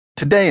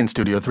Today in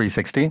Studio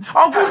 360.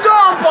 Uncle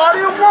Tom, body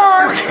of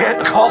work! You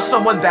can't call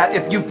someone that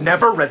if you've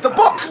never read the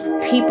book.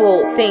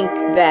 People think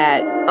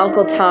that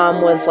Uncle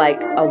Tom was like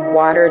a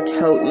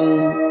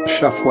water-toting,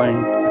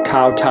 shuffling,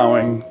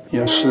 kowtowing,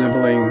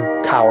 sniveling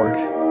coward.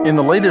 In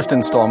the latest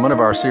installment of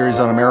our series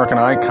on American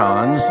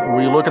icons,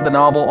 we look at the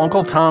novel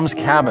Uncle Tom's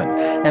Cabin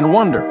and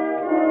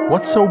wonder,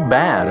 what's so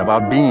bad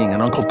about being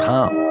an Uncle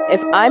Tom?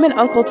 If I'm an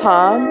Uncle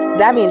Tom,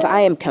 that means I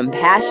am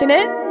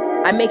compassionate.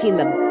 I'm making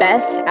the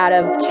best out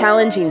of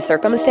challenging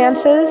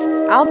circumstances.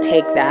 I'll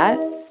take that.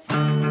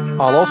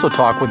 I'll also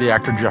talk with the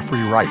actor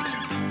Jeffrey Wright.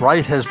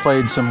 Wright has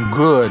played some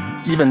good,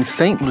 even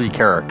saintly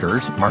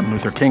characters. Martin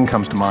Luther King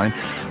comes to mind.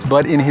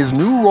 But in his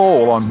new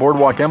role on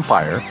Boardwalk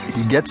Empire,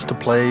 he gets to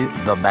play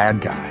the bad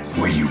guy.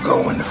 Where you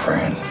going,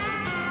 friend?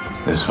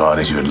 As far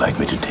as you would like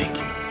me to take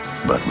you.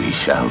 But we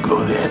shall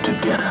go there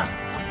together.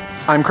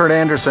 I'm Kurt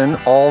Andersen.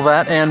 All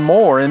that and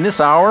more in this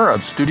hour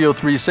of Studio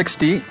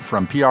 360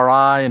 from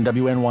PRI and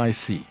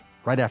WNYC.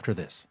 Right after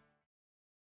this.